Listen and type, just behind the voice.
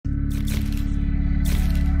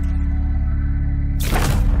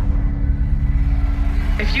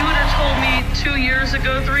If you would have told me 2 years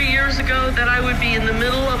ago, 3 years ago, that I would be in the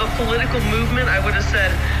middle of a political movement, I would have said,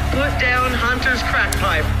 put down Hunter's crack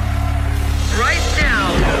pipe. Right now.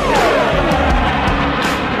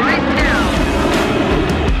 Right now.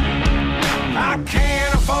 I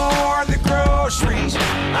can't afford the groceries.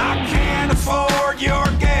 I can't afford your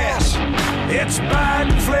gas. It's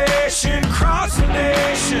Biden inflation across the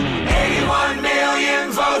nation. 81 million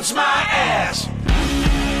votes my ass.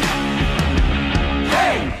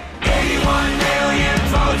 Hey, 81 million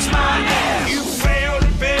votes my ass. You failed to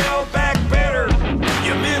build back better.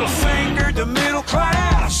 You middle fingered the middle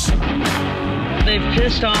class. They've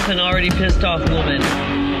pissed off an already pissed off woman.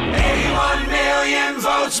 81 million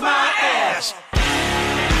votes my ass.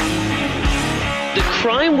 The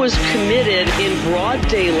crime was committed in broad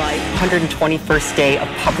daylight. 121st day of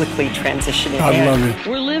publicly transitioning. I love it.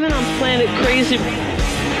 We're living on planet crazy.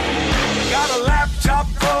 Got a laptop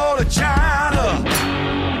full of China,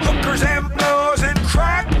 hookers and blows and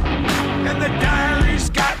crack, and the diary's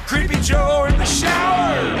got Creepy Joe in the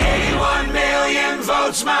shower. 81 million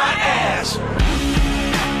votes my ass.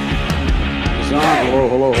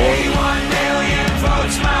 Hello. 81 million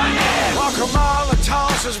votes my ass. While Kamala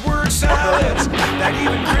tosses word salads that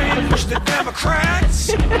even cringe the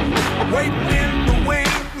Democrats. Waiting in the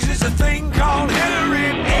wings is a thing called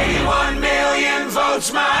Hillary. 81 million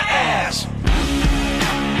votes my ass.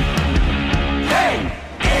 Hey,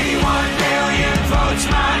 81 million votes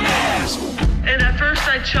my ass. And at first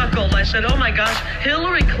I chuckled. I said, oh my gosh,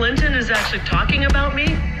 Hillary Clinton is actually talking about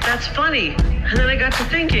me? That's funny. And then I got to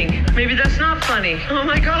thinking, maybe that's not funny. Oh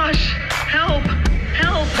my gosh, help,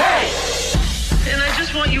 help. Hey! And I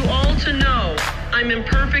just want you all to know, I'm in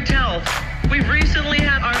perfect health. We've recently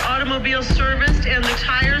had our automobile serviced and the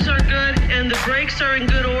tires are good and the brakes are in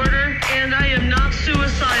good order and I am not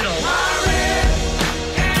suicidal. My red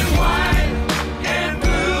and white and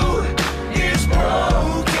blue is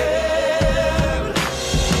broken.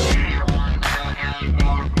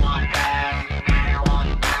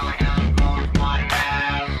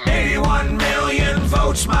 81 million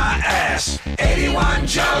votes my ass. 81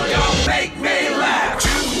 Joe, don't make me laugh.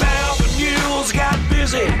 2,000 mules got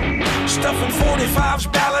busy stuffing 45's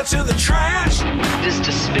ballots in the trash. It is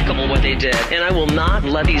despicable what they did, and I will not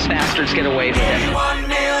let these bastards get away with it. 81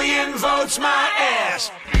 million votes my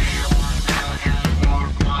ass.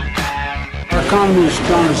 Our economy is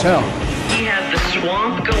strong as hell. He had the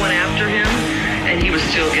swamp going after him, and he was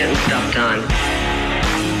still getting stuff done.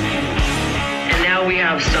 And now we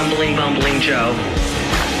have stumbling, bumbling Joe.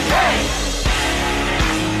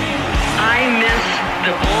 I miss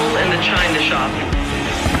the bull in the china shop.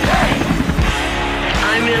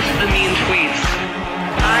 I miss the mean tweets.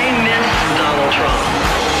 I miss Donald Trump.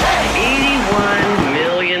 81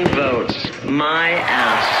 million votes. My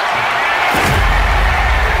ass.